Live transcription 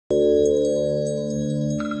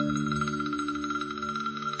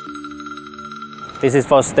This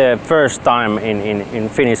was the first time in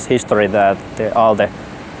Finnish history that all the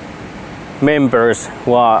members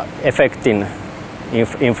who are affecting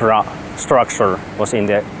infrastructure was in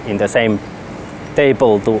the same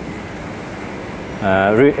table to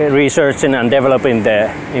researching and developing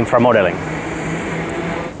the inframodeling.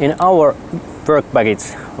 In our work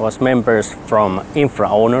package was members from infra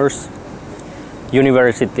owners,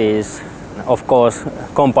 universities, of course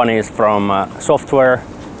companies from software,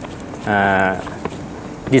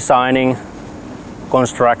 designing,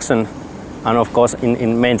 construction, and of course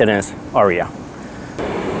in maintenance area.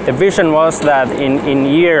 The vision was that in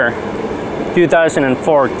year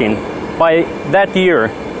 2014, by that year,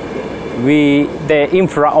 the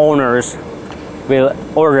infra owners will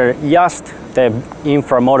order just the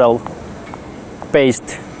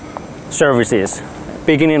inframodel-based services,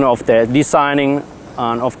 beginning of the designing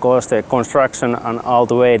and of course the construction and all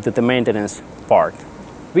the way to the maintenance part.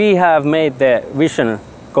 We have made the vision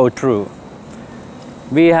go through.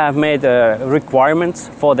 We have made requirements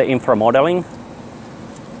for the inframodeling,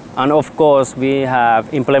 and of course we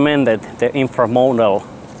have implemented the inframodel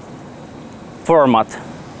format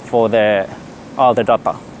for all the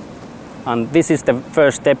data. And this is the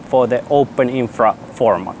first step for the open infra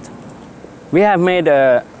format. We have made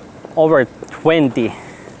over 20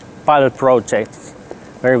 pilot projects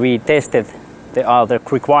where we tested all the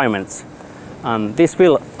requirements, and this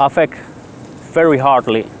will affect very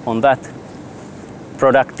hardly on that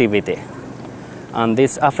productivity, and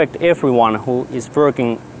this affects everyone who is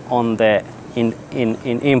working on the in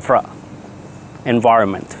infra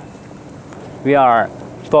environment. We are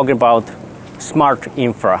talking about smart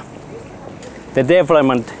infra. The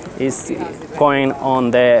development is going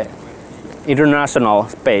on the international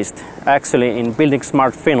space, actually in Building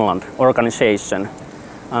Smart Finland organization,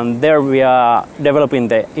 and there we are developing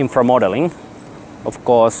the inframodeling, of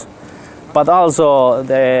course, but also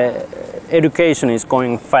the education is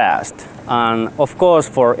going fast, and of course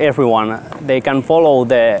for everyone they can follow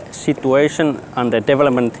the situation and the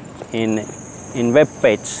development in web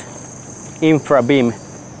page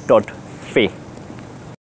infrabim.fi.